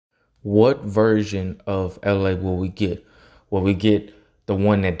What version of LA will we get? Will we get the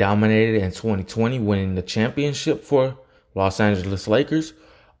one that dominated in 2020, winning the championship for Los Angeles Lakers?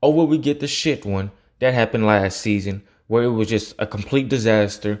 Or will we get the shit one that happened last season where it was just a complete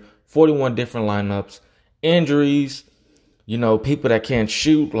disaster, 41 different lineups, injuries, people that can't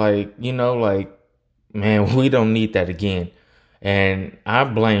shoot, man, we don't need that again. And I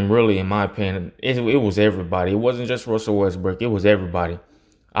blame, really, in my opinion, it was everybody. It wasn't just Russell Westbrook. It was everybody.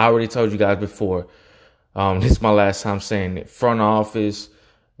 I already told you guys before. This is my last time saying it. Front office,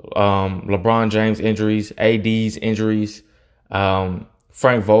 LeBron James injuries, AD's injuries,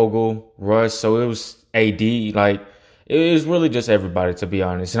 Frank Vogel, Russ. So it was AD. Like, it was really just everybody, to be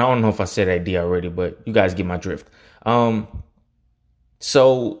honest. And I don't know if I said AD already, but you guys get my drift.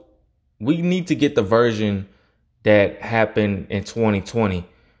 So we need to get the version that happened in 2020.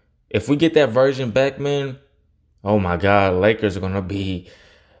 If we get that version back, man, oh my God, Lakers are going to be,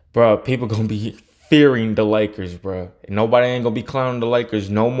 bro, people going to be fearing the Lakers, bro. Nobody ain't going to be clowning the Lakers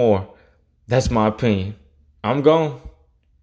no more. That's my opinion. I'm gone.